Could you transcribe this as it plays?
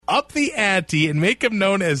up the ante and make him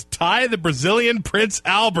known as Ty the Brazilian Prince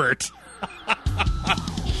Albert.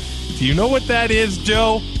 Do you know what that is,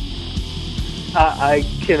 Joe? I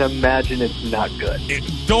can imagine it's not good.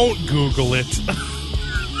 Don't Google it.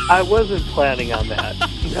 I wasn't planning on that.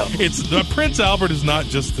 No. The Prince Albert is not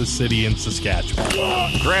just the city in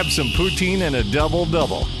Saskatchewan. Grab some poutine and a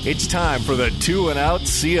double-double. It's time for the Two and Out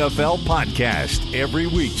CFL podcast. Every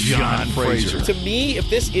week, John Fraser. To me, if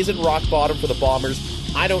this isn't rock bottom for the Bombers,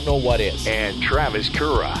 I don't know what is. And Travis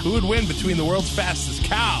Currah. Who would win between the world's fastest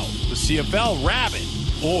cow, the CFL Rabbit,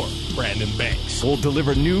 or Brandon Banks? We'll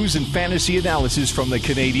deliver news and fantasy analysis from the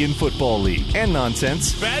Canadian Football League. And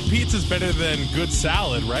nonsense. Bad pizza's better than good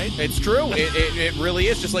salad, right? It's true. It really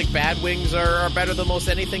is. Just like bad wings are better than most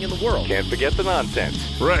anything in the world. Can't forget the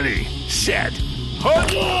nonsense. Ready, set,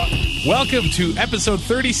 hunt! Welcome to episode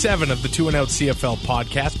 37 of the Two and Out CFL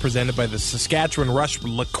podcast, presented by the Saskatchewan Rush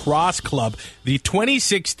Lacrosse Club, the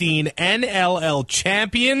 2016 NLL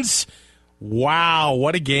champions. Wow,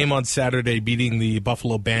 what a game on Saturday, beating the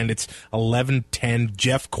Buffalo Bandits 11-10.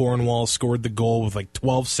 Jeff Cornwall scored the goal with like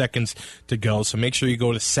 12 seconds to go. So make sure you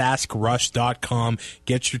go to saskrush.com,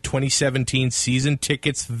 get your 2017 season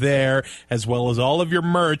tickets there, as well as all of your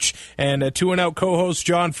merch. And Two and Out co-host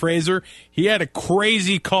John Fraser, he had a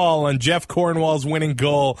crazy call on Jeff Cornwall's winning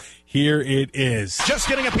goal. Here it is. Just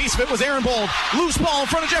getting a piece of it was Aaron Bold. Loose ball in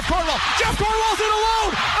front of Jeff Cornwall. Jeff Cornwall's in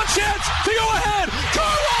alone. A chance to go ahead.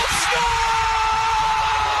 Cornwall scores!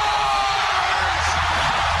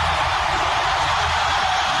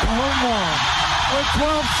 Cornwall with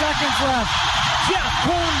 12 seconds left. Jeff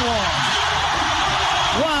Cornwall.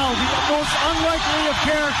 Wow, the most unlikely of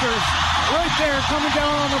characters. Right there, coming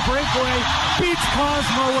down on the breakaway. Beats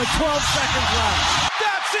Cosmo with 12 seconds left.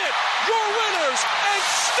 That's it. Your winners and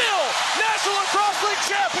still National Lacrosse League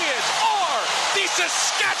champions are the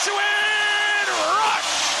Saskatchewan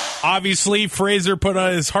Rush. Obviously, Fraser put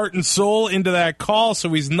his heart and soul into that call, so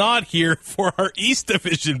he's not here for our East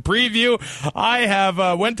Division preview. I have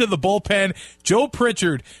went to the bullpen. Joe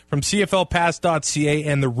Pritchard from CFLpass.ca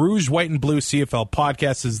and the Rouge, White, and Blue CFL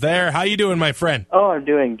podcast is there. How you doing, my friend? Oh, I'm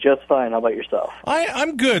doing just fine. How about yourself?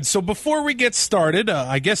 I'm good. So before we get started,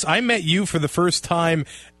 I guess I met you for the first time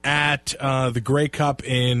at the Grey Cup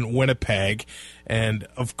in Winnipeg, and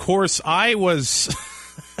of course I was...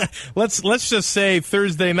 Let's just say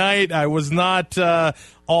Thursday night I was not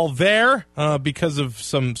all there because of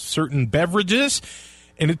some certain beverages,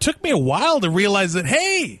 and it took me a while to realize that,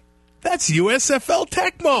 hey, that's USFL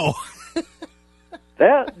Tecmo.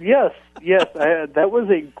 Yes, that was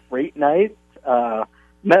a great night.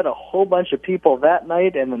 Met a whole bunch of people that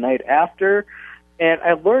night and the night after, and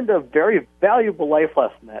I learned a very valuable life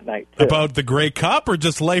lesson that night, too. About the Grey Cup or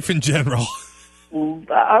just life in general?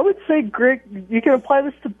 I would say, Greg, you can apply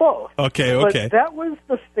this to both. Okay. But that was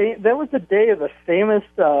the day of the famous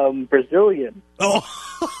Brazilian. Oh.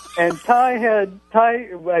 And Ty,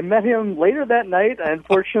 I met him later that night. I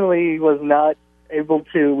unfortunately was not able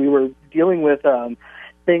to. We were dealing with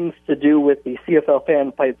things to do with the CFL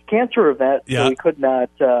Fan Fights Cancer event, so we could not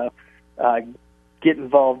get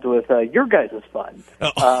involved with your guys' fun.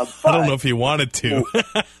 I don't know if you wanted to.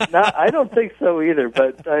 I don't think so either,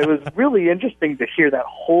 but it was really interesting to hear that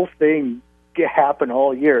whole thing happen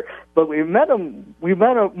all year. But we met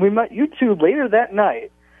you two later that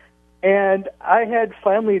night, and I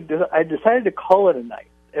decided to call it a night.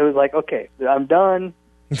 It was like, okay, I'm done,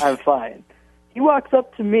 I'm fine. He walks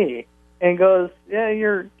up to me and goes, yeah,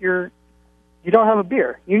 you don't have a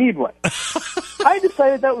beer. You need one. I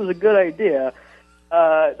decided that was a good idea.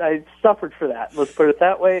 I suffered for that, let's put it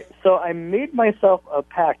that way. So I made myself a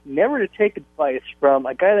pact never to take advice from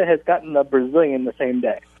a guy that has gotten a Brazilian the same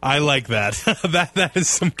day. I like that. That is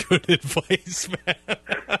some good advice, man.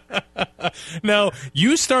 Now,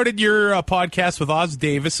 you started your podcast with Oz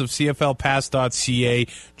Davis of CFLpass.ca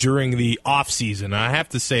during the off-season. I have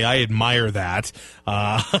to say, I admire that.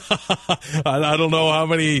 I don't know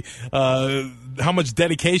how much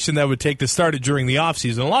dedication that would take to start it during the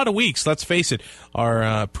off-season. A lot of weeks, let's face it,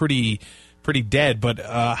 are pretty dead. But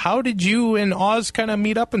how did you and Oz kind of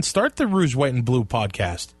meet up and start the Rouge, White, and Blue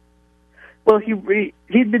podcast? Well,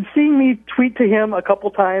 he'd been seeing me tweet to him a couple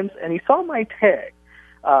times, and he saw my tag,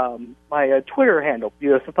 my Twitter handle,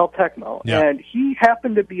 USFL Tecmo, and he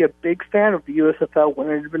happened to be a big fan of the USFL when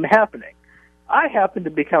it had been happening. I happened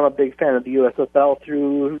to become a big fan of the USFL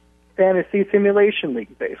through Fantasy Simulation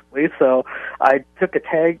League, basically. So I took a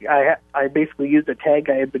tag. I basically used a tag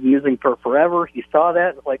I had been using for forever. He saw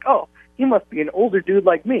that and was like, oh, he must be an older dude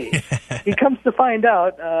like me. He comes to find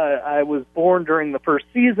out I was born during the first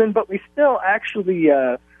season, but we still actually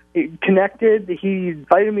connected. He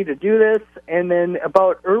invited me to do this, and then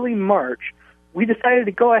about early March, we decided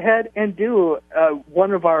to go ahead and do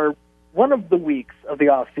one of the weeks of the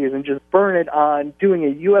off season, just burn it on doing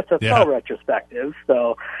a USFL retrospective.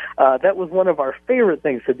 So that was one of our favorite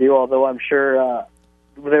things to do. Although I'm sure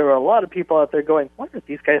there were a lot of people out there going, "What are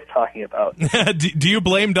these guys talking about?" Do you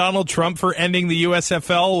blame Donald Trump for ending the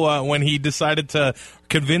USFL when he decided to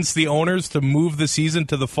convince the owners to move the season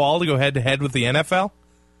to the fall to go head to head with the NFL?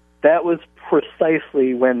 That was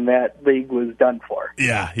precisely when that league was done for.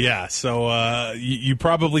 Yeah. So you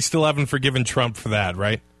probably still haven't forgiven Trump for that,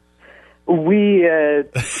 right? We,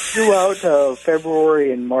 throughout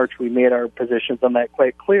February and March, we made our positions on that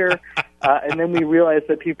quite clear. And then we realized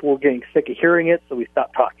that people were getting sick of hearing it, so we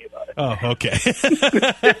stopped talking about it. Oh, okay.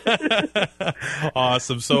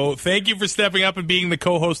 Awesome. So thank you for stepping up and being the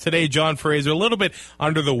co-host today, John Fraser. A little bit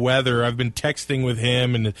under the weather. I've been texting with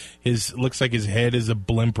him, and looks like his head is a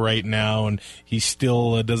blimp right now, and he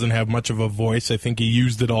still doesn't have much of a voice. I think he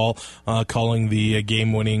used it all calling the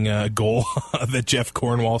game-winning goal that Jeff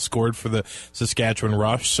Cornwall scored for the Saskatchewan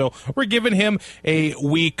Rush. So we're giving him a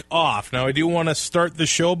week off. Now, I do want to start the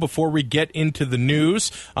show before we get into the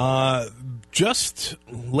news. Just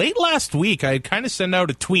late last week, I kind of sent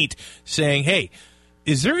out a tweet saying, hey,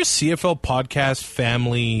 is there a CFL podcast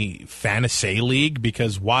family fantasy league?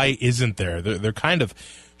 Because why isn't there? There kind of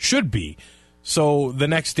should be. So the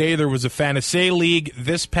next day there was a fantasy league.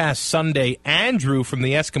 This past Sunday, Andrew from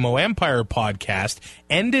the Eskimo Empire podcast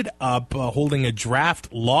ended up holding a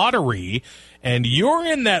draft lottery, and you're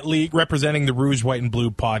in that league representing the Rouge, White, and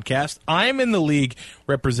Blue podcast. I'm in the league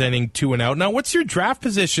representing Two and Out. Now, what's your draft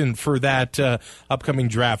position for that upcoming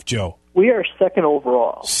draft, Joe? We are second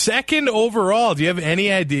overall. Second overall. Do you have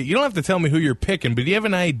any idea? You don't have to tell me who you're picking, but do you have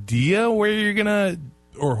an idea where you're going to,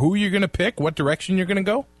 or who you're going to pick, what direction you're going to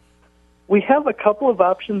go? We have a couple of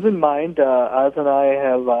options in mind. Oz and I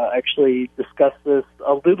have actually discussed this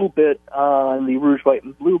a little bit on the Rouge, White,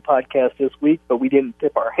 and Blue podcast this week, but we didn't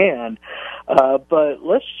tip our hand. But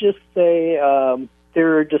let's just say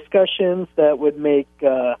there are discussions that would make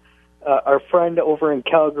our friend over in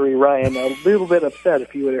Calgary, Ryan, a little bit upset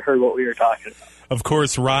if he would have heard what we were talking about. Of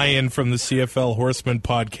course, Ryan from the CFL Horseman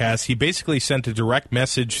podcast, he basically sent a direct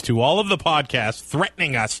message to all of the podcasts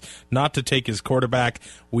threatening us not to take his quarterback.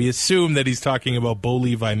 We assume that he's talking about Bo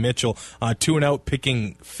Levi Mitchell, 2 and Out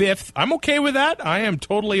picking 5th. I'm okay with that. I am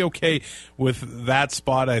totally okay with that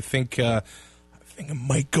spot. I think I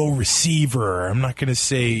might go receiver. I'm not going to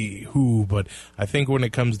say who, but I think when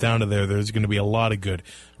it comes down to there's going to be a lot of good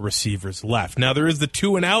receivers left. Now, there is the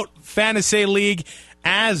 2 and Out Fantasy League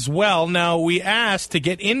as well. Now, we asked to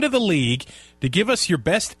get into the league to give us your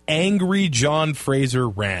best angry John Fraser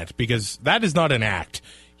rant, because that is not an act.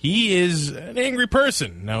 He is an angry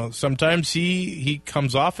person. Now, sometimes he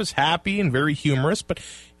comes off as happy and very humorous, but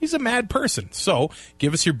he's a mad person. So,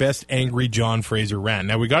 give us your best angry John Fraser rant.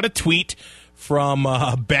 Now, we got a tweet from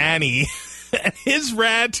Banny, and his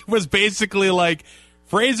rant was basically like,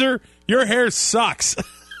 Fraser, your hair sucks.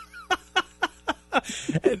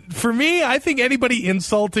 For me, I think anybody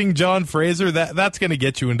insulting John Fraser, that's going to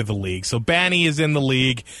get you into the league. So Banny is in the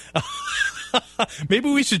league.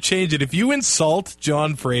 Maybe we should change it. If you insult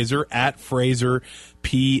John Fraser at Fraser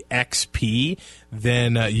PXP,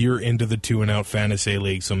 then you're into the 2 and Out Fantasy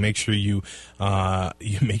League. So make sure you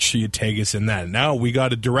tag us in that. Now we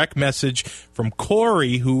got a direct message from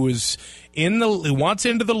Corey, who wants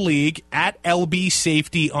into the league at LB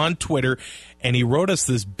Safety on Twitter, and he wrote us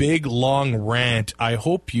this big long rant. I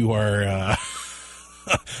hope you are.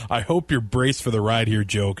 I hope you're braced for the ride here,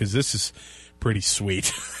 Joe, because this is pretty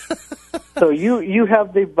sweet. So you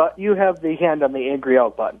have the hand on the angry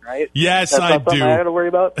out button, right? Yes, That's I not something do. I got to worry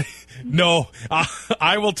about. No,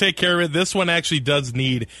 I will take care of it. This one actually does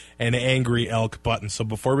need an angry elk button. So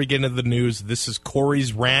before we get into the news, this is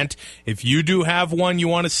Corey's rant. If you do have one you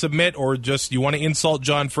want to submit, or just you want to insult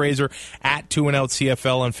John Fraser, at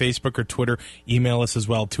 2andoutCFL on Facebook or Twitter, email us as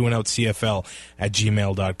well,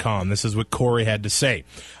 2andoutCFL@gmail.com. This is what Corey had to say.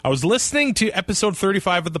 I was listening to episode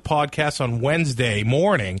 35 of the podcast on Wednesday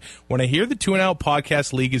morning when I hear the 2 and Out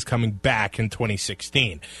Podcast League is coming back in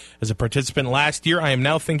 2016. As a participant last year, I am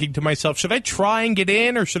now thinking to myself, should I try and get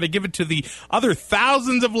in, or should I give it to the other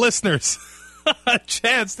thousands of listeners a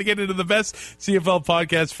chance to get into the best CFL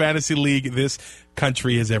Podcast Fantasy League this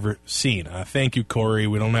country has ever seen? Thank you, Corey.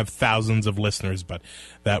 We don't have thousands of listeners, but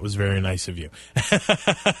that was very nice of you.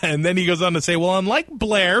 And then he goes on to say, well, unlike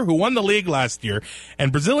Blair, who won the league last year,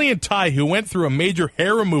 and Brazilian Ty, who went through a major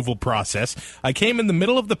hair removal process, I came in the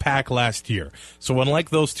middle of the pack last year. So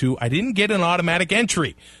unlike those two, I didn't get an automatic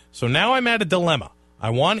entry. So now I'm at a dilemma. I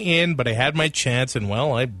want in, but I had my chance, and,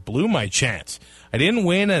 well, I blew my chance. I didn't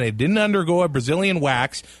win, and I didn't undergo a Brazilian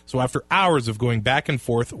wax, so after hours of going back and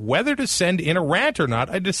forth whether to send in a rant or not,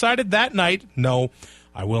 I decided that night, no,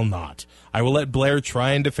 I will not. I will let Blair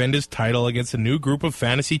try and defend his title against a new group of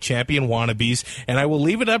fantasy champion wannabes, and I will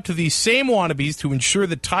leave it up to these same wannabes to ensure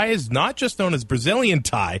that Ty is not just known as Brazilian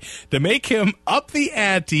Ty, to make him up the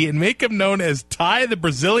ante and make him known as Ty the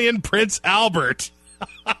Brazilian Prince Albert.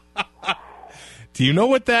 Do you know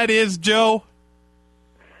what that is, Joe?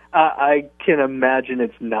 I can imagine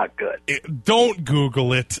it's not good. Don't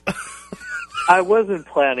Google it. I wasn't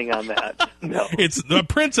planning on that. No.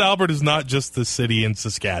 Prince Albert is not just the city in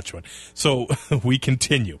Saskatchewan. So we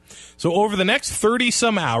continue. So over the next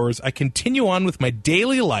 30-some hours, I continue on with my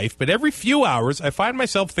daily life, but every few hours, I find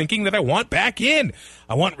myself thinking that I want back in.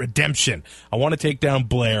 I want redemption. I want to take down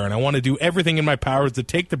Blair, and I want to do everything in my powers to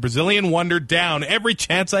take the Brazilian Wonder down every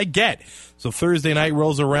chance I get. So Thursday night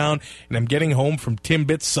rolls around, and I'm getting home from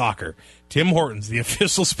Timbits Soccer. Tim Hortons, the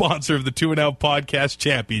official sponsor of the 2 and Out Podcast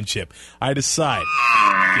Championship. I decide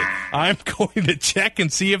I'm going to check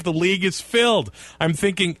and see if the league is filled. I'm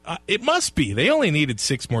thinking, it must be. They only needed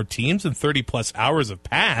 6 more teams and 30-plus hours have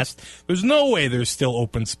passed. There's no way there's still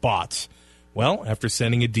open spots. Well, after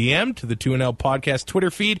sending a DM to the 2 and Out Podcast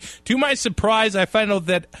Twitter feed, to my surprise, I find out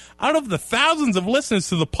that out of the thousands of listeners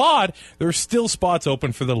to the pod, there are still spots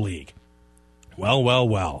open for the league.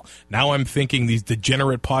 Well. Now I'm thinking these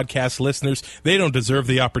degenerate podcast listeners, they don't deserve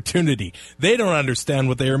the opportunity. They don't understand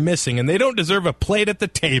what they are missing, and they don't deserve a plate at the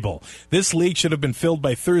table. This league should have been filled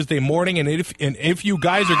by Thursday morning, and if you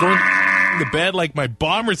guys are going to bed like my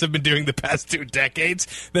Bombers have been doing the past 2 decades,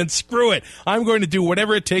 then screw it. I'm going to do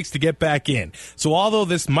whatever it takes to get back in. So although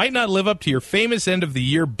this might not live up to your famous end of the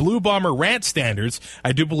year Blue Bomber rant standards,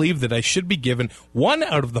 I do believe that I should be given 1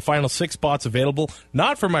 out of the final 6 spots available,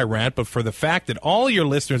 not for my rant, but for the fact that all your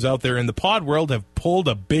listeners out there in the pod world have pulled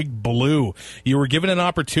a big blue. You were given an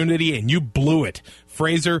opportunity and you blew it.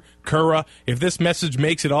 Fraser, Currah, if this message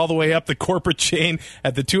makes it all the way up the corporate chain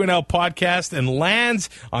at the 2 and Out Podcast and lands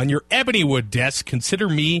on your Ebonywood desk, consider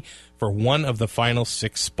me for 1 of the final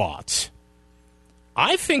 6 spots.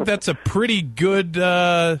 I think that's a pretty good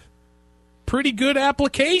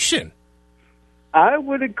application. I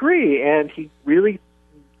would agree, and he really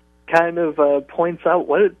kind of points out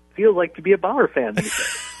what it feels like to be a Bomber fan these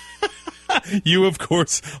days. You, of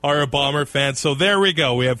course, are a Bomber fan, so there we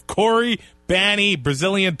go. We have Corey, Banny,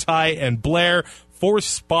 Brazilian Ty, and Blair. 4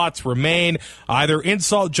 spots remain. Either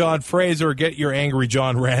insult John Fraser or get your Angry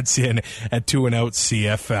John rants in at 2 and Out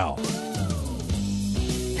CFL.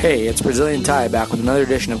 Hey, it's Brazilian Ty back with another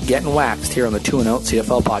edition of Getting Waxed here on the 2 and Out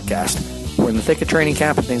CFL podcast. We're in the thick of training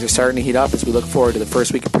camp and things are starting to heat up as we look forward to the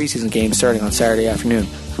first week of preseason games starting on Saturday afternoon.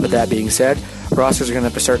 With that being said, rosters are going to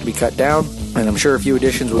have to start to be cut down, and I'm sure a few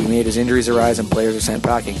additions will be made as injuries arise and players are sent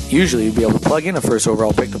packing. Usually you'd be able to plug in a first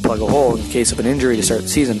overall pick to plug a hole in case of an injury to start the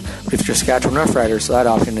season, but if you're Saskatchewan Roughriders, that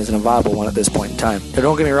option isn't a viable one at this point in time. Now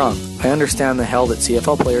don't get me wrong, I understand the hell that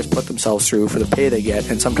CFL players put themselves through for the pay they get,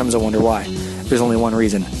 and sometimes I wonder why. There's only one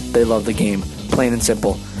reason: they love the game, plain and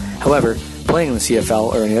simple. However, playing in the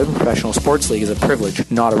CFL or any other professional sports league is a privilege,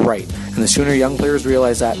 not a right, and the sooner young players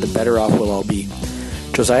realize that, the better off we'll all be.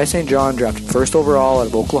 Josiah St. John, drafted first overall out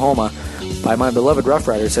of Oklahoma by my beloved Rough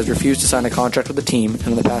Riders, has refused to sign a contract with the team, and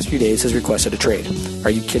in the past few days has requested a trade. Are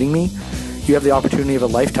you kidding me? You have the opportunity of a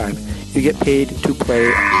lifetime. You get paid to play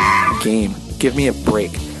a game. Give me a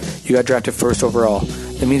break. You got drafted first overall.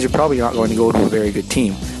 That means you're probably not going to go to a very good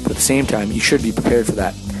team, but at the same time, you should be prepared for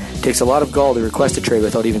that. It takes a lot of gall to request a trade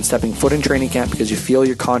without even stepping foot in training camp because you feel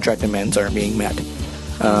your contract demands aren't being met.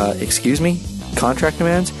 Excuse me? Contract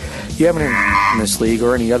demands? You haven't in this league,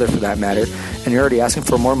 or any other for that matter, and you're already asking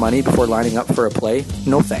for more money before lining up for a play?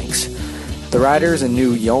 No thanks. The Riders and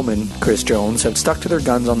new yeoman, Chris Jones, have stuck to their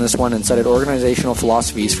guns on this one and cited organizational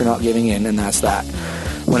philosophies for not giving in, and that's that.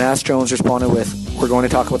 When asked, Jones responded with, "We're going to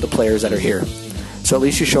talk about the players that are here." So at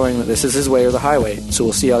least you're showing that this is his way or the highway, so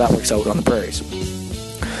we'll see how that works out on the prairies.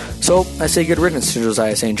 So, I say good riddance to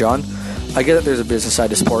Josiah St. John. I get that there's a business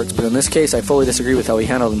side to sports, but in this case, I fully disagree with how he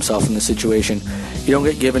handled himself in this situation. You don't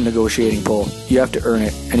get given negotiating pull. You have to earn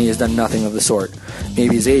it, and he has done nothing of the sort.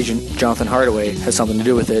 Maybe his agent, Jonathan Hardaway, has something to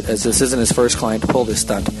do with it, as this isn't his first client to pull this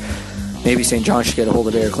stunt. Maybe St. John should get a hold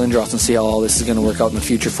of Eric Lindros and see how all this is going to work out in the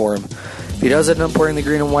future for him. If he does end up wearing the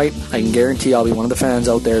green and white, I can guarantee I'll be one of the fans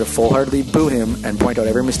out there to full-heartedly boo him and point out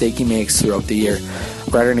every mistake he makes throughout the year.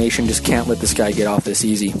 Rider Nation just can't let this guy get off this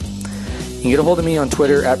easy. You can get a hold of me on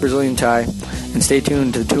Twitter at Brazilian Ty, and stay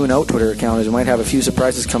tuned to the 2 and Out Twitter account as we might have a few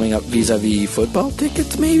surprises coming up vis-a-vis football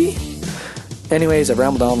tickets, maybe? Anyways, I've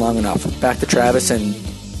rambled on long enough. Back to Travis and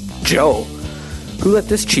Joe. Who let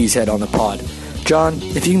this cheesehead on the pod? John,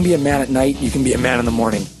 if you can be a man at night, you can be a man in the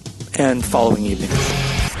morning and following evening.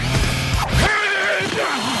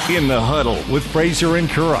 In the Huddle with Fraser and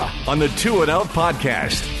Currah on the 2 and Out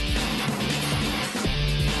podcast.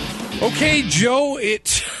 Okay, Joe,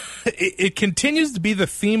 it continues to be the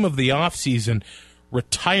theme of the offseason,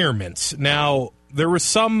 retirements. Now, there were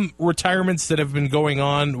some retirements that have been going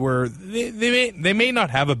on where they may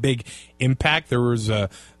not have a big impact. There was the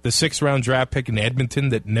 6th-round draft pick in Edmonton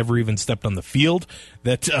that never even stepped on the field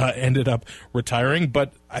that ended up retiring.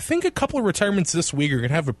 But I think a couple of retirements this week are going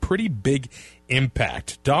to have a pretty big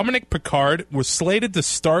impact. Dominic Picard was slated to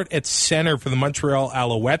start at center for the Montreal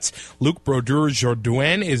Alouettes. Luc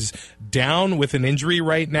Brodeur-Jourdain is down with an injury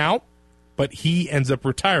right now, but he ends up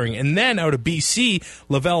retiring. And then out of BC,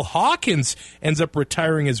 Lavelle Hawkins ends up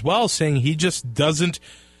retiring as well, saying he just doesn't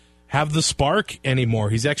have the spark anymore.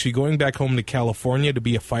 He's actually going back home to California to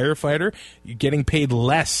be a firefighter, getting paid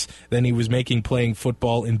less than he was making playing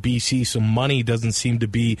football in BC, so money doesn't seem to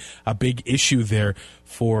be a big issue there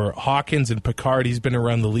for Hawkins and Picard. He's been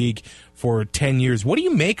around the league for 10 years. What do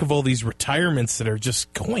you make of all these retirements that are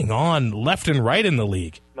just going on left and right in the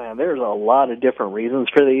league? Man, there's a lot of different reasons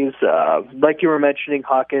for these. Like you were mentioning,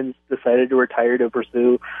 Hawkins decided to retire to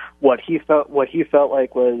pursue what he felt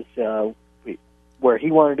like was where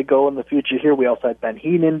he wanted to go in the future. Here we also had Ben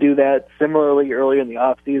Heenan do that similarly earlier in the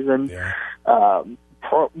off season. Yeah.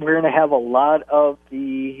 We're going to have a lot of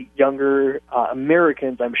the younger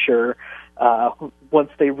Americans, I'm sure,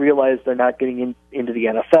 once they realize they're not getting into the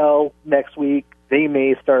NFL next week, they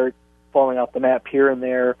may start falling off the map here and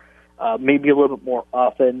there, maybe a little bit more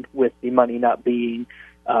often with the money not being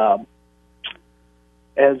as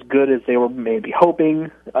good as they were maybe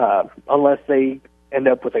hoping. Unless they end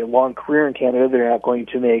up with a long career in Canada, they're not going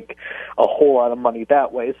to make a whole lot of money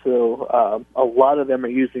that way. So a lot of them are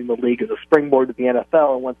using the league as a springboard to the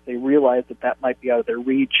NFL, and once they realize that might be out of their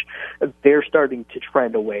reach, they're starting to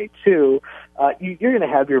trend away too. You're going to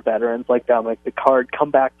have your veterans like Dominic Picard come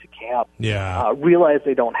back to camp, realize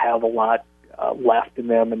they don't have a lot left in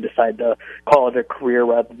them and decide to call it a career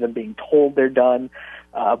rather than being told they're done.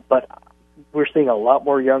 But we're seeing a lot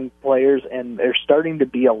more young players, and there's starting to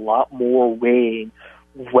be a lot more weighing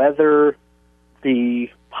whether the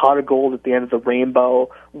pot of gold at the end of the rainbow,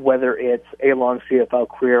 whether it's a long CFL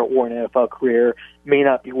career or an NFL career, may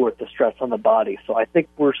not be worth the stress on the body. So I think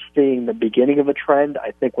we're seeing the beginning of a trend.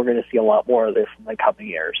 I think we're going to see a lot more of this in the coming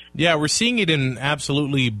years. Yeah, we're seeing it in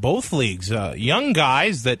absolutely both leagues. Young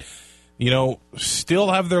guys that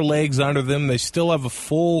still have their legs under them. They still have a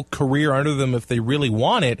full career under them if they really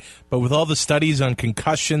want it. But with all the studies on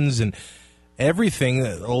concussions and everything,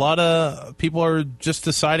 a lot of people are just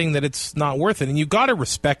deciding that it's not worth it. And you got to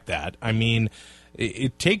respect that. I mean,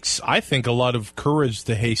 it takes, I think, a lot of courage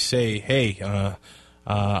to say, hey,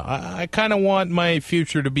 I kind of want my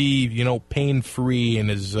future to be, pain-free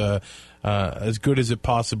and as good as it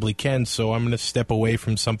possibly can, so I'm going to step away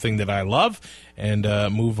from something that I love and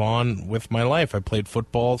move on with my life. I played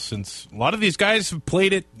football since a lot of these guys have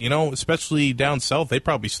played it, especially down south. They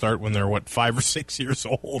probably start when they're, 5 or 6 years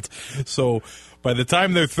old. So by the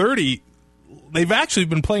time they're 30, they've actually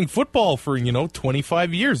been playing football for,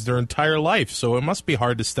 25 years, their entire life. So it must be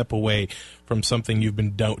hard to step away from something you've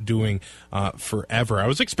been doing forever. I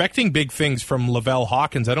was expecting big things from Lavelle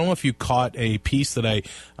Hawkins. I don't know if you caught a piece that I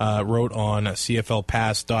wrote on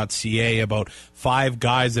CFLpass.ca about 5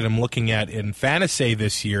 guys that I'm looking at in Fantaseh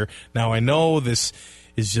this year. Now, I know this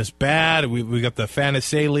is just bad. We got the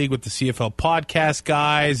Fantaseh League with the CFL podcast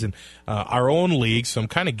guys and our own league, so I'm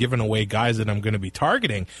kind of giving away guys that I'm going to be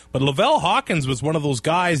targeting. But Lavelle Hawkins was one of those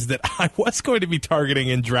guys that I was going to be targeting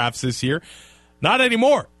in drafts this year. Not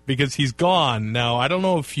anymore, because he's gone. Now, I don't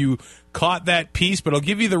know if you caught that piece, but I'll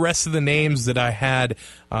give you the rest of the names that I had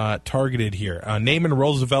targeted here. Naaman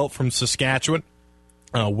Roosevelt from Saskatchewan,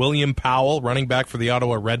 William Powell, running back for the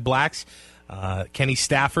Ottawa Redblacks, Kenny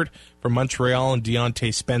Stafford from Montreal, and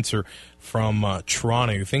Deontay Spencer from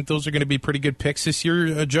Toronto. You think those are going to be pretty good picks this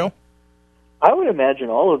year, Joe? I would imagine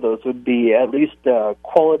all of those would be at least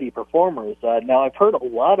quality performers. Now, I've heard a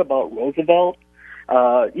lot about Roosevelt,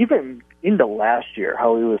 even into last year,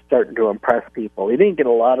 how he was starting to impress people. He didn't get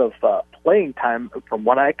a lot of playing time from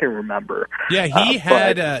what I can remember. Yeah,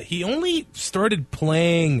 he only started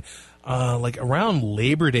playing around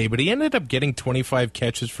Labor Day, but he ended up getting 25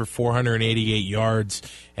 catches for 488 yards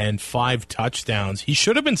and 5 touchdowns. He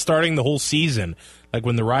should have been starting the whole season, like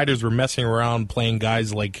when the Riders were messing around playing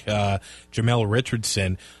guys like Jamel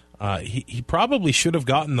Richardson. He probably should have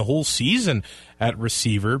gotten the whole season at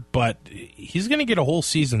receiver, but he's going to get a whole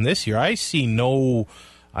season this year. I see no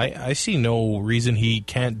I see no reason he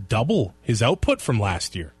can't double his output from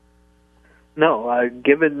last year. No,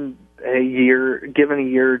 given a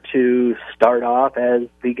year to start off as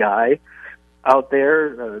the guy out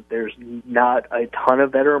there, there's not a ton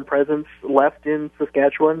of veteran presence left in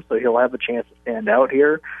Saskatchewan, so he'll have a chance to stand out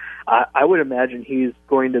here. I would imagine he's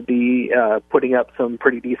going to be putting up some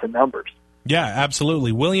pretty decent numbers. Yeah,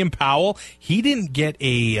 absolutely. William Powell, he didn't get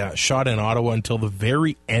a shot in Ottawa until the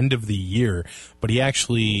very end of the year, but he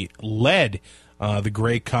actually led the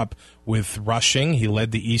Grey Cup with rushing. He led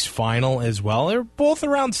the East Final as well. They're both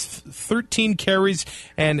around 13 carries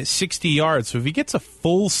and 60 yards. So if he gets a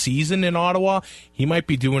full season in Ottawa, he might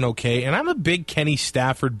be doing okay. And I'm a big Kenny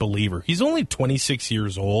Stafford believer. He's only 26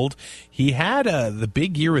 years old. He had the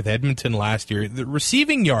big year with Edmonton last year. The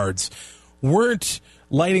receiving yards weren't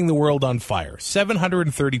lighting the world on fire.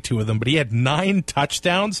 732 of them, but he had 9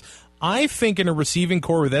 touchdowns. I think in a receiving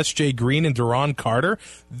core with S.J. Green and Duron Carter,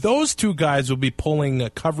 those two guys will be pulling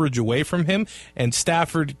coverage away from him, and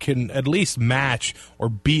Stafford can at least match or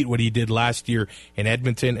beat what he did last year in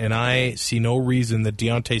Edmonton, and I see no reason that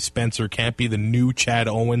Deontay Spencer can't be the new Chad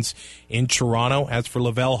Owens in Toronto. As for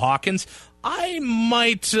Lavelle Hawkins, I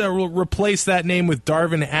might replace that name with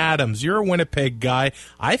Darvin Adams. You're a Winnipeg guy.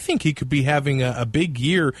 I think he could be having a big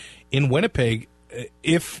year in Winnipeg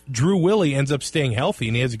if Drew Willie ends up staying healthy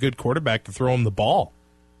and he has a good quarterback to throw him the ball.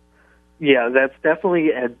 Yeah, that's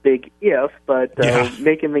definitely a big if, but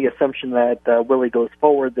making the assumption that Willie goes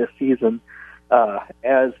forward this season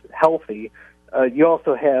as healthy, you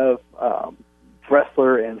also have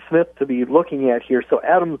Dressler and Smith to be looking at here, so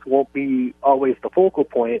Adams won't be always the focal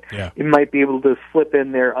point. Yeah. He might be able to slip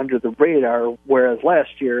in there under the radar, whereas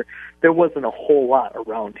last year there wasn't a whole lot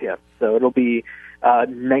around him. So it'll be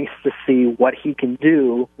nice to see what he can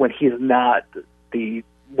do when he's not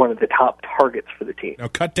one of the top targets for the team. Now,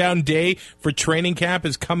 cut-down day for training camp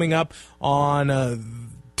is coming up on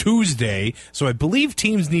Tuesday, so I believe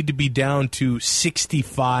teams need to be down to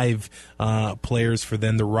 65 players for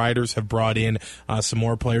then. The Riders have brought in some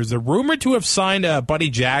more players. They're rumored to have signed Buddy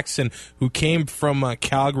Jackson, who came from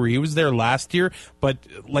Calgary. He was there last year, but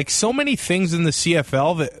like so many things in the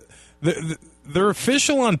CFL, they're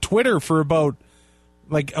official on Twitter for about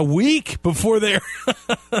like a week before they're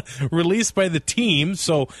released by the team.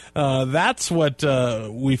 So that's what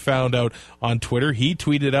we found out on Twitter. He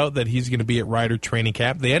tweeted out that he's going to be at Rider training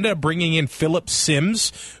camp. They ended up bringing in Philip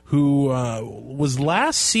Sims, who was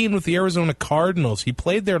last seen with the Arizona Cardinals. He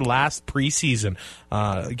played there last preseason.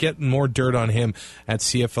 Getting more dirt on him at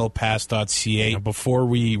CFLpass.ca. Before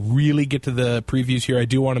we really get to the previews here, I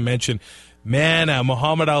do want to mention,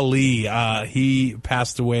 Muhammad Ali, he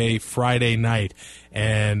passed away Friday night.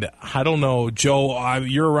 And I don't know, Joe,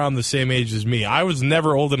 you're around the same age as me. I was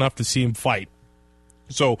never old enough to see him fight.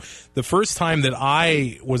 So the first time that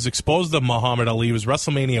I was exposed to Muhammad Ali was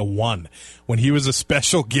WrestleMania 1, when he was a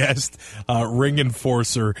special guest ring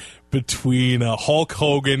enforcer between Hulk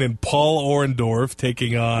Hogan and Paul Orndorff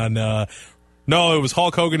taking on... No, it was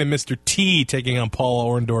Hulk Hogan and Mr. T taking on Paul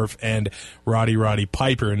Orndorff and Roddy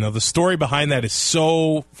Piper. Now, the story behind that is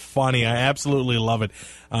so funny. I absolutely love it.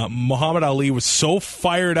 Muhammad Ali was so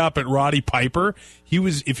fired up at Roddy Piper.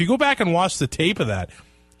 If you go back and watch the tape of that,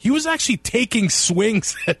 he was actually taking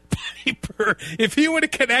swings at Piper. If he would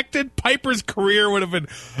have connected, Piper's career would have been,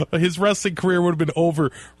 his wrestling career would have been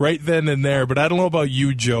over right then and there. But I don't know about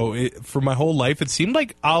you, Joe. For my whole life, it seemed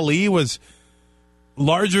like Ali was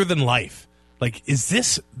larger than life. Like, is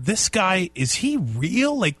this guy, is he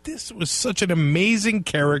real? Like, this was such an amazing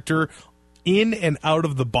character in and out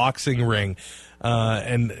of the boxing ring.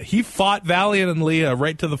 And he fought valiantly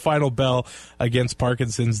right to the final bell against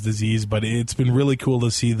Parkinson's disease, but it's been really cool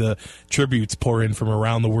to see the tributes pour in from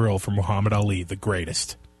around the world for Muhammad Ali, the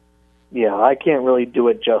greatest. Yeah, I can't really do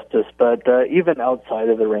it justice, but even outside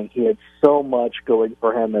of the ring, he had so much going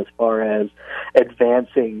for him as far as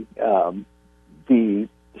advancing the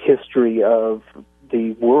history of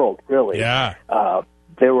the world, really. Yeah.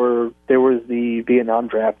 There was the Vietnam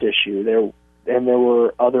draft issue. There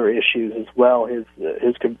were other issues as well. His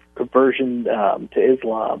conversion to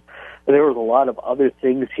Islam. But there was a lot of other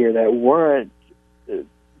things here that weren't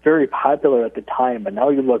very popular at the time, but now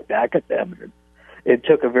you look back at them, and it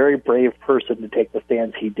took a very brave person to take the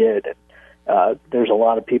stance he did. And there's a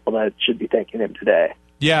lot of people that should be thanking him today.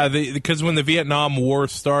 Yeah, because when the Vietnam War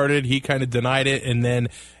started, he kind of denied it, and then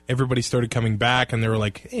everybody started coming back, and they were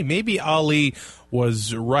like, hey, maybe Ali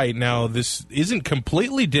was right. Now, this isn't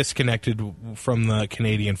completely disconnected from the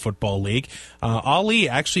Canadian Football League. Ali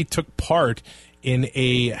actually took part in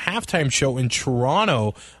a halftime show in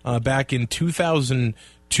Toronto back in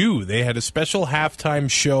 2002. They had a special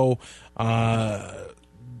halftime show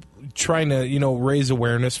trying to, raise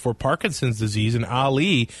awareness for Parkinson's disease, and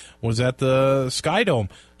Ali was at the Sky Dome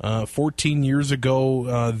 14 years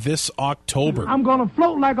ago this October. I'm going to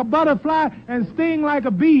float like a butterfly and sting like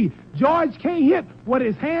a bee. George can't hit what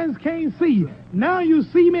his hands can't see. Now you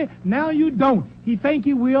see me, now you don't. He think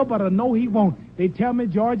he will, but I know he won't. They tell me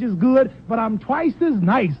George is good, but I'm twice as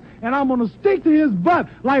nice, and I'm going to stick to his butt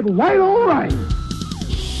like white on rice.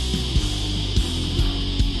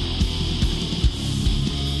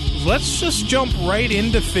 Let's just jump right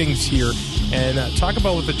into things here and talk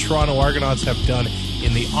about what the Toronto Argonauts have done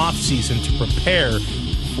in the offseason to prepare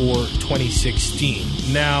for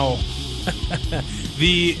 2016. Now,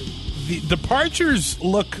 the departures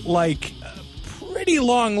look like a pretty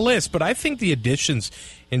long list, but I think the additions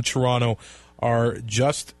in Toronto are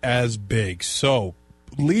just as big. So,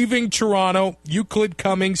 leaving Toronto, Euclid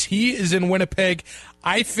Cummings, he is in Winnipeg.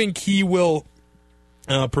 I think he will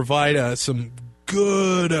provide some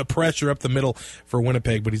good pressure up the middle for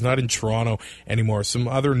Winnipeg, but he's not in Toronto anymore. Some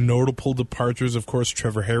other notable departures, of course,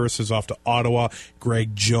 Trevor Harris is off to Ottawa.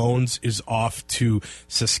 Greg Jones is off to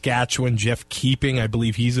Saskatchewan. Jeff Keeping, I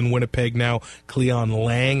believe he's in Winnipeg now. Cleon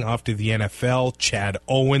Lang off to the NFL. Chad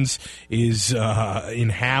Owens is in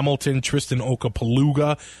Hamilton. Tristan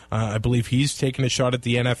Okapaluga, I believe he's taking a shot at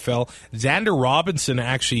the NFL. Xander Robinson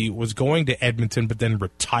actually was going to Edmonton but then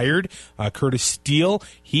retired. Curtis Steele,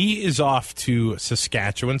 he is off to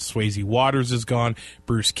Saskatchewan. Swayze Waters is gone.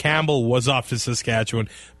 Bruce Campbell was off to Saskatchewan,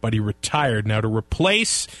 but he retired. Now to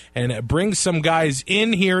replace and bring some guys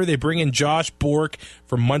in here, they bring in Josh Bork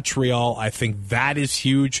from Montreal. I think that is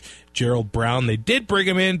huge. Gerald Brown, they did bring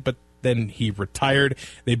him in, but then he retired.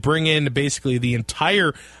 They bring in basically the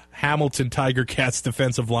entire Hamilton Tiger Cats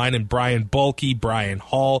defensive line and Brian Bulkey, Brian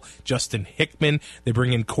Hall, Justin Hickman. They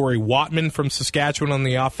bring in Corey Wattman from Saskatchewan on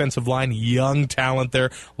the offensive line. Young talent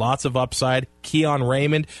there. Lots of upside. Keon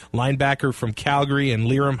Raymond, linebacker from Calgary, and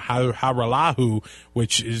Liram Haralahu,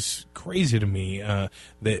 which is crazy to me.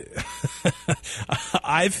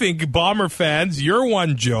 I think Bomber fans, you're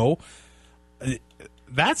one, Joe.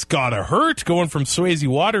 That's got to hurt going from Swayze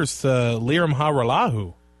Waters to Liram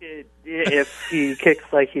Haralahu. If he kicks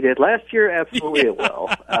like he did last year, absolutely it will.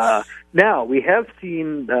 Now, we have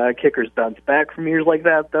seen kickers bounce back from years like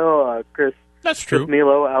that, though. Chris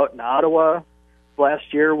Milo out in Ottawa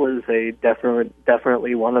last year was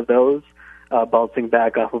definitely one of those, bouncing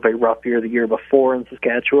back off of a rough year the year before in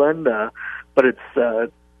Saskatchewan. But it's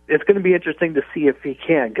going to be interesting to see if he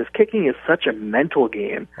can, because kicking is such a mental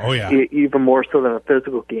game. Oh, yeah. Even more so than a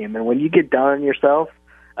physical game. And when you get down on yourself,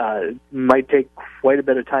 it might take quite a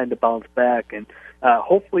bit of time to bounce back, and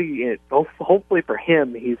hopefully for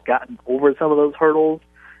him, he's gotten over some of those hurdles,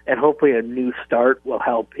 and hopefully a new start will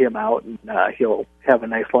help him out, and he'll have a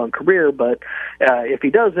nice long career. But if he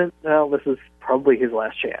doesn't, well, this is probably his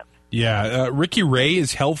last chance. Yeah, Ricky Ray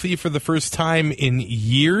is healthy for the first time in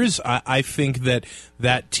years. I think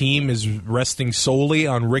that team is resting solely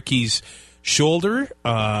on Ricky's shoulder,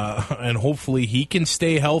 and hopefully he can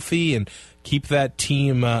stay healthy and keep that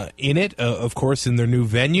team in it, of course, in their new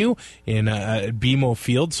venue in BMO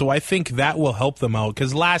Field. So I think that will help them out,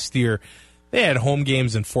 because last year they had home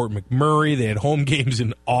games in Fort McMurray. They had home games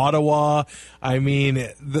in Ottawa. I mean,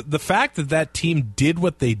 the fact that team did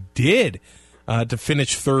what they did to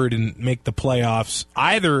finish third and make the playoffs,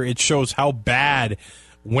 either it shows how bad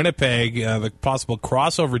Winnipeg, the possible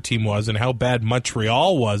crossover team, was, and how bad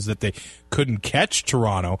Montreal was that they couldn't catch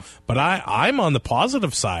Toronto. But I'm on the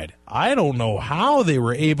positive side. I don't know how they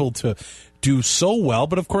were able to do so well,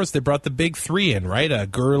 but of course they brought the big three in, right?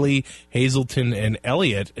 Gurley, Hazelton, and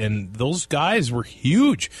Elliott, and those guys were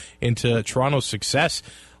huge into Toronto's success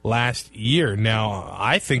last year. Now,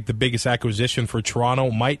 I think the biggest acquisition for Toronto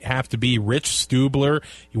might have to be Rich Stubler.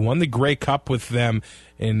 He won the Grey Cup with them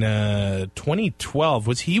in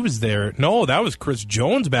 2012. He was there? No, that was Chris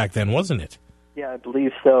Jones back then, wasn't it? Yeah, I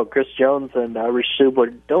believe so. Chris Jones and Rich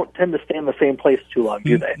Stubler don't tend to stay in the same place too long,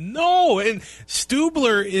 do they? No, and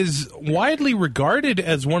Stubler is widely regarded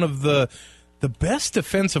as one of the best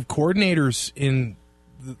defensive coordinators in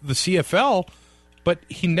the CFL, but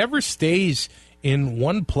he never stays in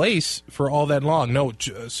one place for all that long. No,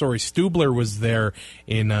 sorry, Stubler was there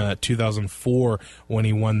in 2004 when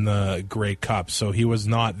he won the Grey Cup, so he was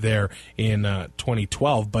not there in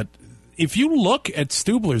 2012. But if you look at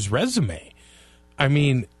Stubler's resume, I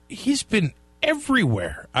mean, he's been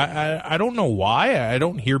everywhere. I don't know why. I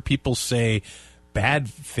don't hear people say bad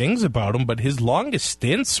things about him, but his longest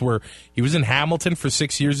stints were he was in Hamilton for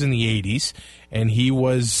 6 years in the 80s, and he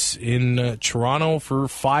was in Toronto for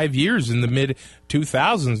 5 years in the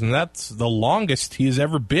mid-2000s, and that's the longest he has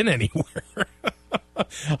ever been anywhere.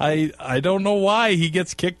 I don't know why he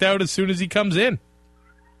gets kicked out as soon as he comes in.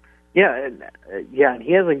 Yeah, and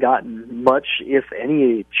he hasn't gotten much, if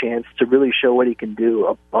any, chance to really show what he can do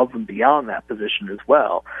above and beyond that position as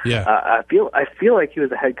well. Yeah, I feel like he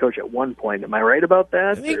was a head coach at one point. Am I right about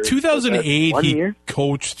that? I think 2008 he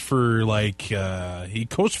coached for he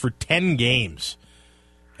coached for 10 games,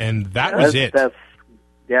 and that was it.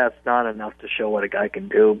 It's not enough to show what a guy can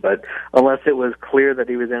do, but unless it was clear that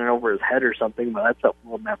he was in and over his head or something, but that's something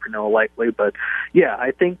we'll never know likely. But yeah,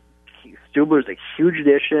 I think Stubler's a huge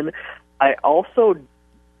addition. I also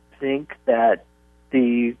think that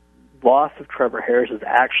the loss of Trevor Harris is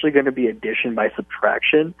actually going to be addition by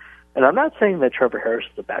subtraction. And I'm not saying that Trevor Harris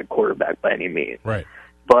is a bad quarterback by any means. Right.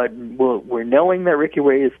 But we're knowing that Ricky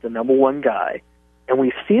Ray is the number one guy. And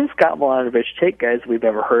we've seen Scott Milanovic take guys we've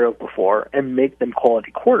never heard of before and make them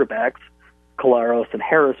quality quarterbacks, Collaros and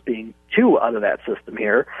Harris being two out of that system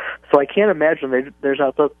here. So I can't imagine there's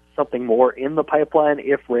not something more in the pipeline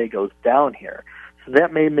if Ray goes down here. So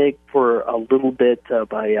that may make for a little bit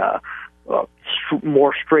of a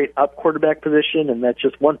more straight-up quarterback position, and that's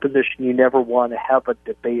just one position you never want to have a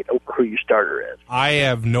debate over who your starter is. I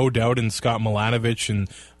have no doubt in Scott Milanovic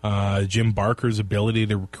and Jim Barker's ability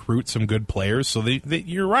to recruit some good players. So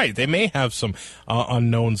you're right. They may have some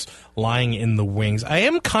unknowns lying in the wings. I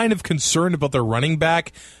am kind of concerned about their running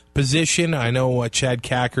back position. I know Chad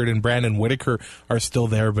Cackard and Brandon Whitaker are still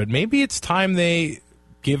there, but maybe it's time they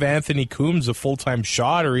give Anthony Coombs a full-time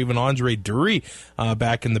shot, or even Andre Dury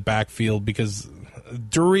back in the backfield, because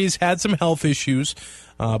Dury's had some health issues,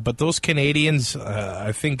 but those Canadians,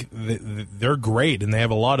 I think they're great, and they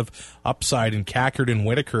have a lot of upside in Cackard and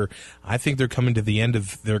Whitaker. I think they're coming to the end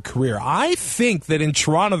of their career. I think that in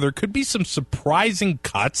Toronto there could be some surprising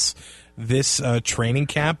cuts this training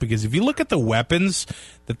camp, because if you look at the weapons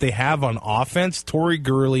that they have on offense, Torrey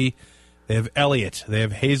Gurley, they have Elliott, they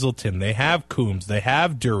have Hazelton, they have Coombs, they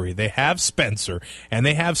have Dury, they have Spencer, and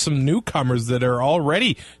they have some newcomers that are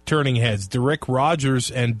already turning heads, Derek Rogers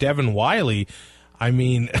and Devin Wiley. I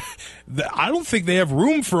mean, I don't think they have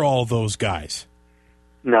room for all those guys.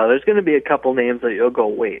 No, there's going to be a couple names that you'll go,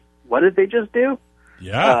 wait, what did they just do?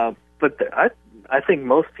 Yeah. But I think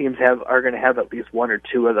most teams are going to have at least one or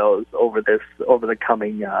two of those over the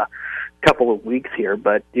coming couple of weeks here.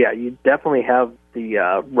 But yeah, you definitely have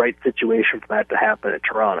the right situation for that to happen at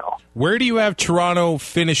Toronto. Where do you have Toronto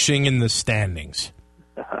finishing in the standings?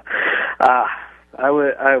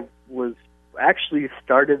 I was actually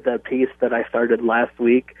started the piece that I started last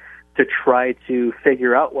week to try to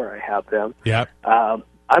figure out where I have them. Yeah.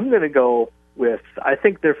 I'm going to go with, I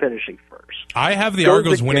think they're finishing first. I have the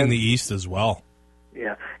Argos winning the East as well.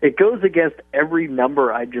 Yeah, it goes against every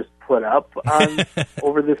number I just put up on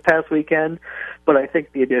over this past weekend, but I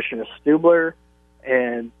think the addition of Stubler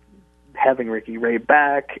and having Ricky Ray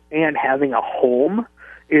back and having a home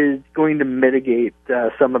is going to mitigate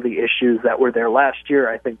some of the issues that were there last year.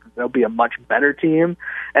 I think they'll be a much better team,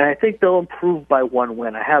 and I think they'll improve by one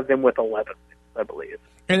win. I have them with 11 wins, I believe.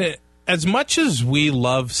 And as much as we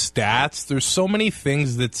love stats, there's so many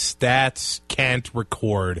things that stats can't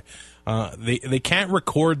record. They can't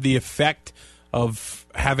record the effect of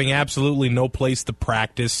having absolutely no place to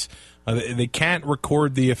practice. They can't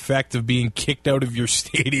record the effect of being kicked out of your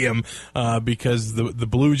stadium because the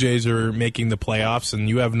Blue Jays are making the playoffs and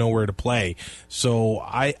you have nowhere to play. So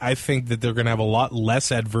I think that they're going to have a lot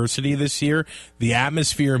less adversity this year. The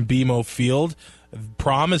atmosphere in BMO Field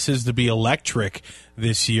promises to be electric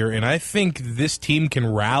this year, and I think this team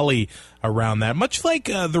can rally around that, much like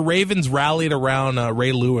the Ravens rallied around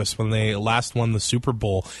Ray Lewis when they last won the Super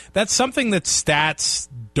Bowl. That's something that stats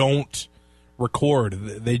don't record.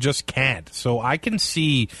 They just can't. So I can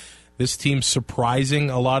see this team surprising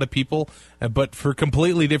a lot of people, but for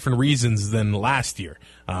completely different reasons than last year.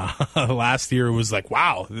 Last year it was like,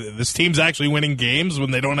 wow, this team's actually winning games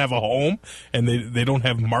when they don't have a home, and they don't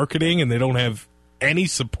have marketing, and they don't have any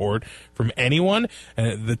support from anyone.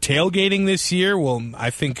 The tailgating this year will,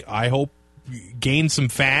 I hope, gain some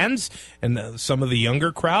fans and some of the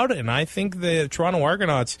younger crowd, and I think the Toronto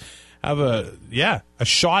Argonauts have a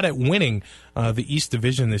shot at winning the East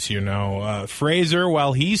Division this year. Now, Fraser,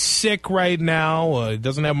 while he's sick right now,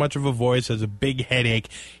 doesn't have much of a voice, has a big headache,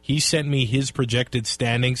 he sent me his projected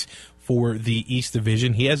standings for the East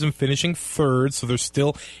Division. He has them finishing third, so they're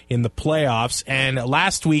still in the playoffs. And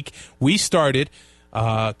last week, we started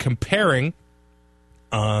comparing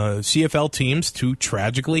CFL teams to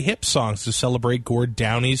tragically hip songs to celebrate Gord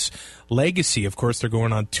Downey's legacy. Of course, they're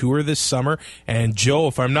going on tour this summer. And Joe,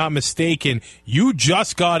 if I'm not mistaken, you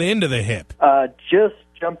just got into the hip. Just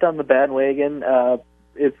jumped on the bandwagon.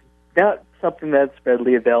 It's not something that's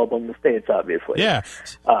readily available in the States, obviously. Yeah.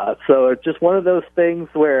 So it's just one of those things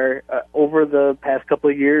where over the past couple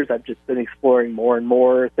of years, I've just been exploring more and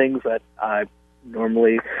more things that I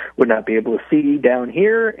normally would not be able to see down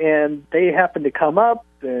here, and they happened to come up,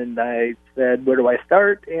 and I said, where do I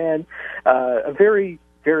start? And a very,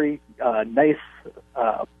 very nice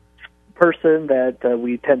person that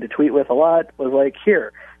we tend to tweet with a lot was like,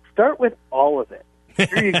 here, start with all of it.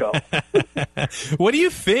 Here you go. What do you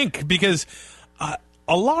think? Because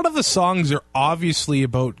a lot of the songs are obviously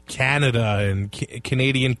about Canada and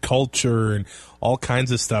Canadian culture and all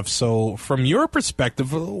kinds of stuff. So from your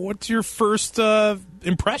perspective, what's your first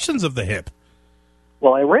impressions of the hip?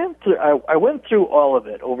 Well, I went through all of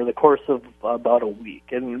it over the course of about a week,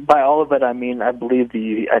 and by all of it, I mean I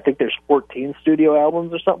think there's 14 studio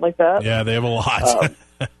albums or something like that. Yeah, they have a lot.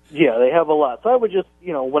 Yeah, they have a lot. So I would just,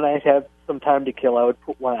 when I had some time to kill, I would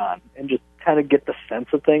put one on and just kind of get the sense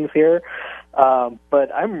of things here. But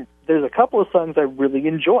there's a couple of songs I really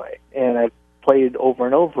enjoy, and I've played over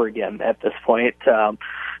and over again at this point.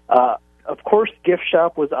 Of course, Gift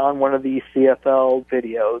Shop was on one of the CFL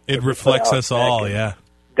videos. It reflects us all, yeah.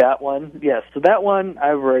 That one, yes. So that one I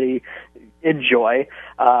already enjoy.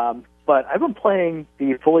 But I've been playing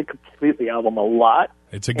the Fully Completely album a lot.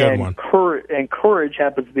 It's a good one. Courage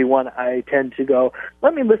happens to be one I tend to go,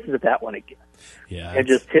 let me listen to that one again. Yeah. And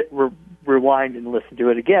just hit rewind and listen to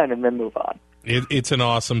it again and then move on. It's an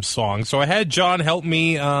awesome song. So I had John help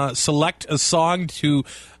me select a song to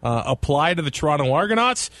apply to the Toronto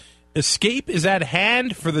Argonauts. Escape is at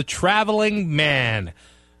hand for the traveling man.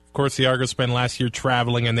 Of course, the Argos spent last year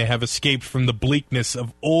traveling, and they have escaped from the bleakness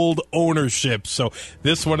of old ownership. So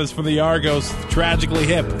this one is for the Argos, Tragically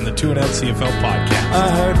Hip, in the 2 and Out CFL podcast. I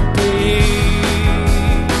heard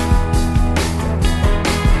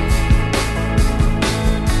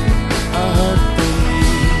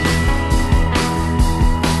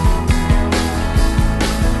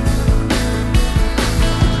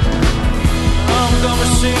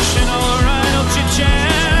conversation, all right, don't you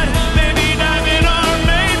chat? Maybe dive in or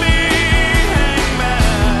maybe hang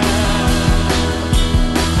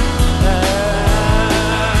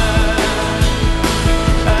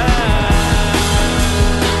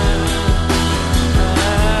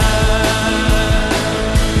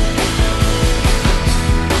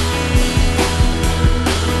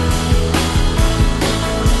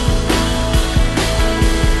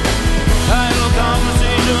idle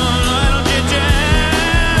conversation, why don't you chat?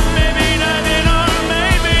 Maybe dive in or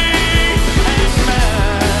maybe hang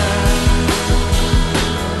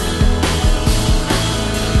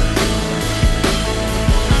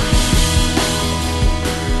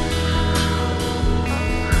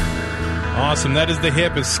Awesome. That is the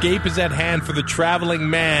hip. Escape is at hand for the traveling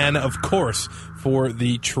man, of course, for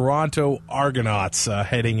the Toronto Argonauts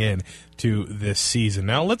heading in to this season.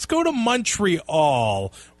 Now, let's go to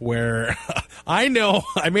Montreal, where I know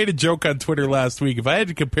I made a joke on Twitter last week. If I had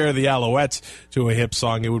to compare the Alouettes to a hip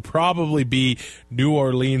song, it would probably be New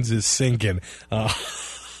Orleans is Sinking.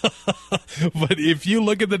 But if you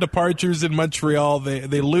look at the departures in Montreal,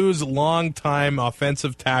 they lose long-time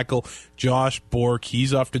offensive tackle Josh Bork.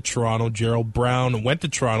 He's off to Toronto. Gerald Brown went to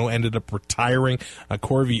Toronto, ended up retiring.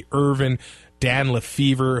 Corvey Irvin, Dan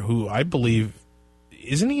Lefevre, who I believe,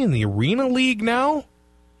 isn't he in the Arena League now?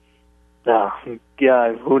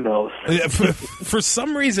 Yeah, who knows? For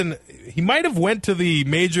some reason, he might have went to the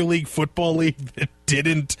Major League Football League that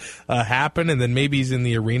didn't happen, and then maybe he's in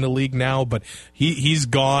the Arena League now, but he's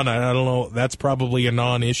gone. I don't know. That's probably a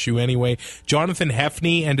non-issue anyway. Jonathan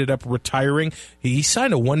Hefney ended up retiring. He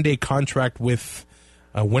signed a one-day contract with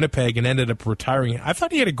Winnipeg and ended up retiring. I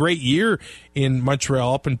thought he had a great year in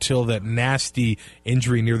Montreal up until that nasty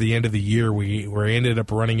injury near the end of the year where he ended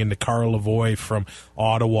up running into Carl Lavoie from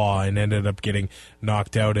Ottawa and ended up getting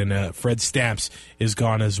knocked out, and Fred Stamps is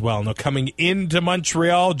gone as well. Now coming into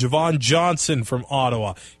Montreal, Javon Johnson from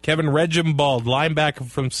Ottawa, Kevin Regimbald, linebacker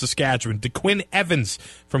from Saskatchewan, DeQuinn Evans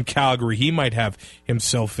from Calgary. He might have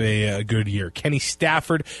himself a good year. Kenny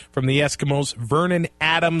Stafford from the Eskimos, Vernon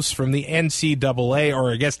Adams from the NCAA,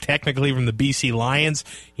 or I guess technically from the BC Lions.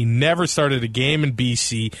 He never started a game in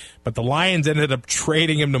BC, but the Lions ended up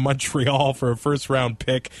trading him to Montreal for a first-round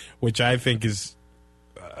pick, which I think is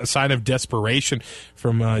a sign of desperation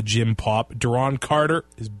from Jim Pop. Deron Carter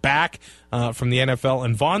is back from the NFL,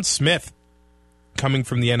 and Vaughn Smith coming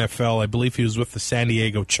from the NFL. I believe he was with the San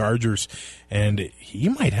Diego Chargers, and he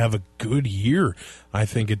might have a good year, I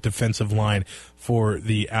think, at defensive line for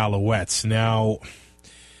the Alouettes. Now,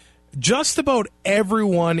 just about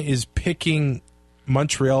everyone is picking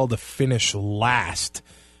Montreal to finish last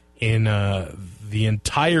in the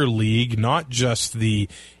entire league, not just the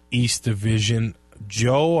East Division.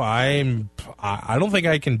 Joe, I don't think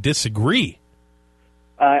I can disagree.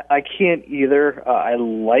 I can't either. I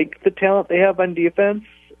like the talent they have on defense.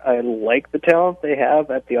 I like the talent they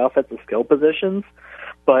have at the offensive skill positions.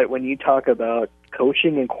 But when you talk about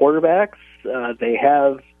coaching and quarterbacks, they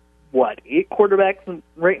have, 8 quarterbacks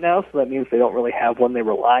right now, so that means they don't really have one they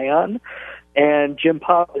rely on. And Jim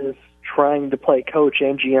Pop is trying to play coach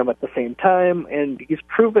and GM at the same time, and he's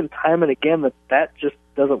proven time and again that just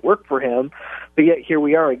doesn't work for him, but yet here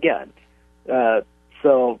we are again.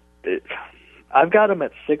 I've got him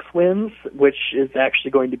at 6 wins, which is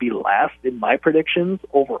actually going to be last in my predictions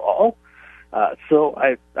overall. So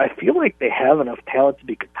I feel like they have enough talent to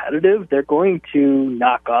be competitive. They're going to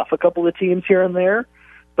knock off a couple of teams here and there,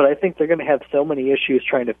 but I think they're going to have so many issues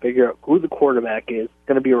trying to figure out who the quarterback is. It's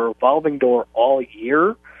going to be a revolving door all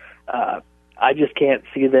year. I just can't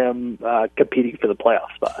see them competing for the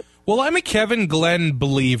playoff spot. Well, I'm a Kevin Glenn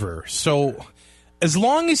believer, so as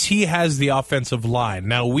long as he has the offensive line.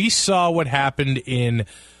 Now, we saw what happened in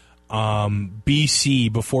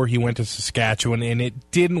BC before he went to Saskatchewan, and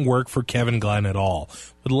it didn't work for Kevin Glenn at all.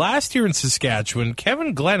 But last year in Saskatchewan,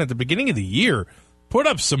 Kevin Glenn at the beginning of the year put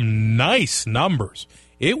up some nice numbers.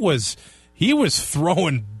 He was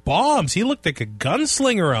throwing bombs. He looked like a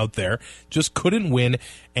gunslinger out there, just couldn't win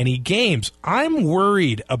any games. I'm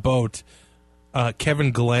worried about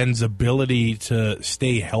Kevin Glenn's ability to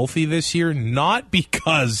stay healthy this year, not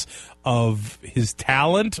because of his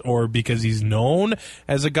talent or because he's known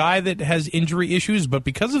as a guy that has injury issues, but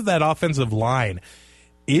because of that offensive line.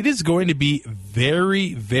 It is going to be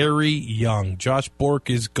very, very young. Josh Bork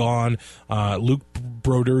is gone. Luc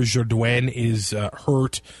Brodeur-Jourdain is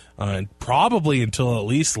hurt, probably until at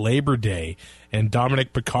least Labor Day. And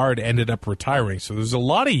Dominic Picard ended up retiring. So there's a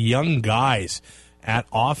lot of young guys at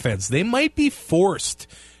offense. They might be forced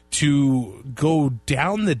to go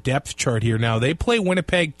down the depth chart here. Now, they play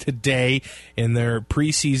Winnipeg today in their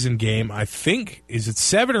preseason game. I think, is it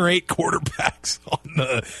 7 or 8 quarterbacks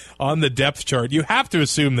on the depth chart? You have to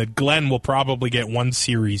assume that Glenn will probably get one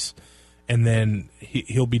series, and then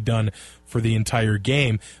he'll be done for the entire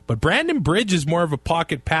game. But Brandon Bridge is more of a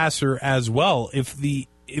pocket passer as well. If the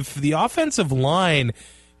offensive line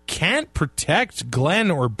can't protect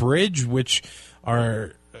Glenn or Bridge, which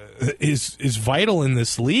is vital in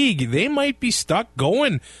this league, they might be stuck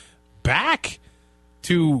going back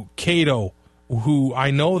to Cato, who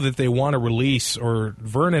I know that they want to release, or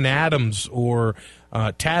Vernon Adams, or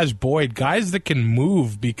Taj Boyd, guys that can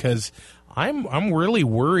move, because I'm really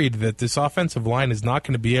worried that this offensive line is not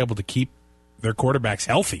going to be able to keep their quarterbacks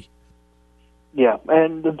healthy. Yeah,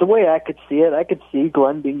 and the way I could see it, I could see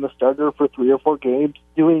Glenn being the starter for 3 or 4 games,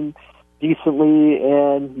 doing decently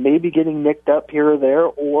and maybe getting nicked up here or there,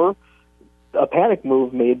 or a panic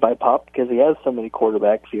move made by Pop because he has so many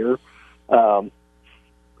quarterbacks here, and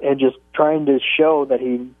just trying to show that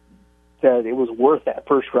it was worth that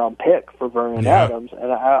first-round pick for Vernon Adams.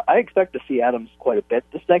 And I expect to see Adams quite a bit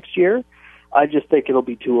this next year. I just think it'll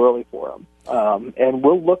be too early for him. And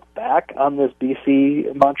we'll look back on this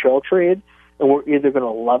BC-Montreal trade, and we're either going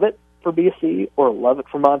to love it for BC or love it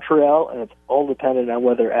for Montreal, and it's all dependent on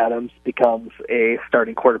whether Adams becomes a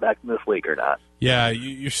starting quarterback in this league or not. Yeah,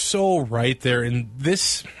 you're so right there. And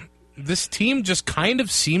this team just kind of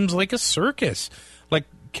seems like a circus. Like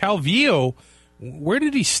Calvillo, where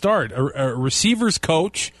did he start? A receivers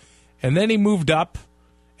coach, and then he moved up,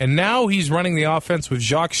 and now he's running the offense with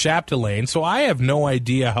Jacques Chapdelaine. So I have no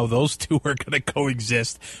idea how those two are going to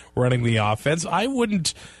coexist running the offense.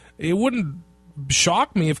 It wouldn't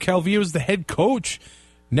shock me if Calvillo is the head coach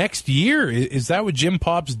next year. Is that what Jim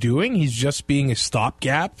Pop's doing? He's just being a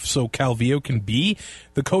stopgap so Calvillo can be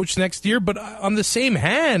the coach next year. But on the same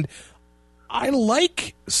hand, I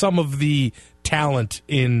like some of the talent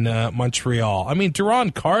in Montreal. I mean,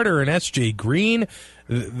 Duron Carter and S.J. Green,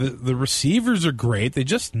 the receivers are great. They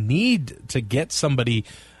just need to get somebody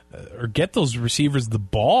or get those receivers the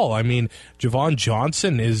ball. I mean, Javon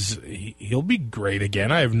Johnson he'll be great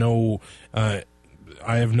again. I have no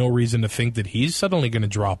reason to think that he's suddenly going to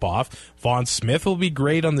drop off. Vaughn Smith will be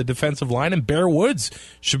great on the defensive line, and Bear Woods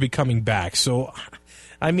should be coming back. So,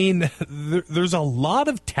 I mean, there's a lot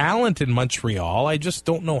of talent in Montreal. I just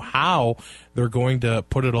don't know how they're going to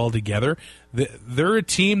put it all together. They're a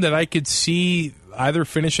team that I could see either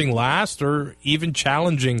finishing last or even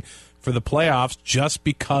challenging for the playoffs just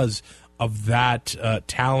because of that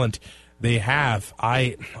talent they have.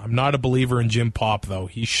 I'm not a believer in Jim Pop, though.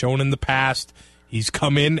 He's shown in the past he's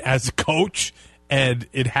come in as a coach, and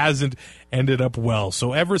it hasn't ended up well.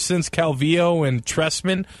 So ever since Calvillo and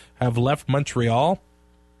Trestman have left Montreal,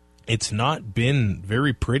 it's not been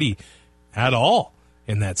very pretty at all.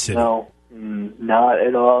 in that city. No, not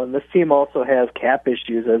at all. And this team also has cap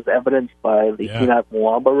issues, as evidenced by the Enoch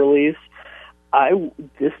Mwamba release.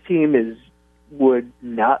 This team would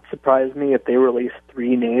not surprise me if they released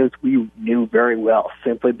 3 names we knew very well,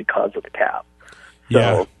 simply because of the cap.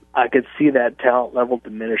 So I could see that talent level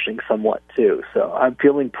diminishing somewhat too. So I'm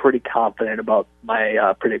feeling pretty confident about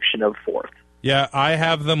my prediction of 4th. Yeah, I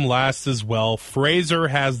have them last as well. Fraser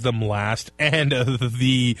has them last. And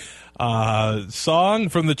the song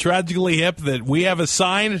from the Tragically Hip that we have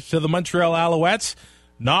assigned to the Montreal Alouettes,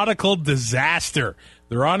 Nautical Disaster.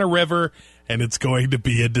 They're on a river, and it's going to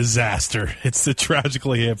be a disaster. It's the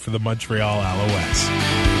Tragically Hip for the Montreal Alouettes.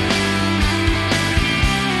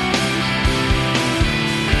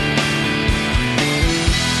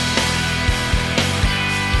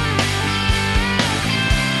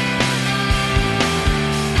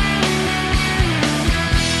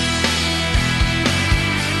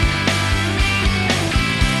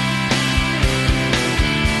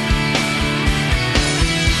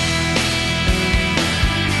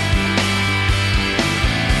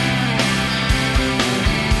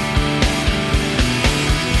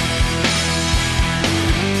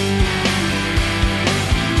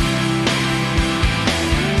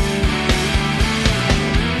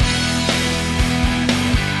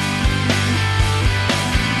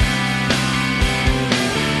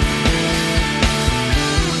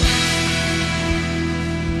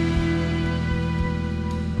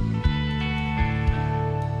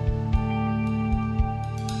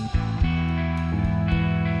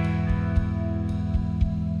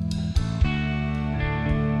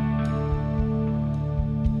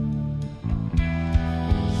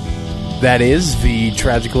 That is the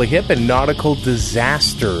Tragically Hip and Nautical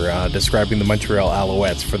Disaster, describing the Montreal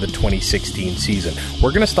Alouettes for the 2016 season.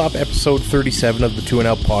 We're going to stop episode 37 of the 2 and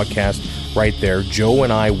Out podcast right there. Joe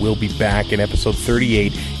and I will be back in episode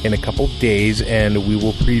 38 in a couple days, and we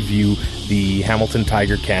will preview the Hamilton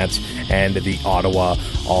Tiger Cats and the Ottawa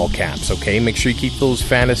All Caps. Okay, make sure you keep those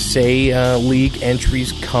Fantasy League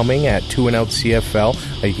entries coming at 2 and Out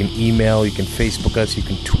CFL. You can email, you can Facebook us, you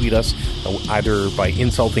can tweet us, either by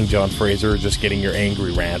insulting John Fraser or just getting your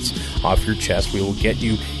angry rants off your chest. We will get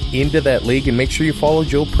you into that league, and make sure you follow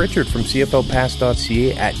Joe Pritchard from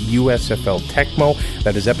CFLpass.ca at USFL Tecmo.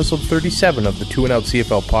 That is episode 37 of the 2 and Out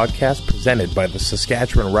CFL podcast, presented by the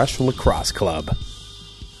Saskatchewan Rush Lacrosse Club.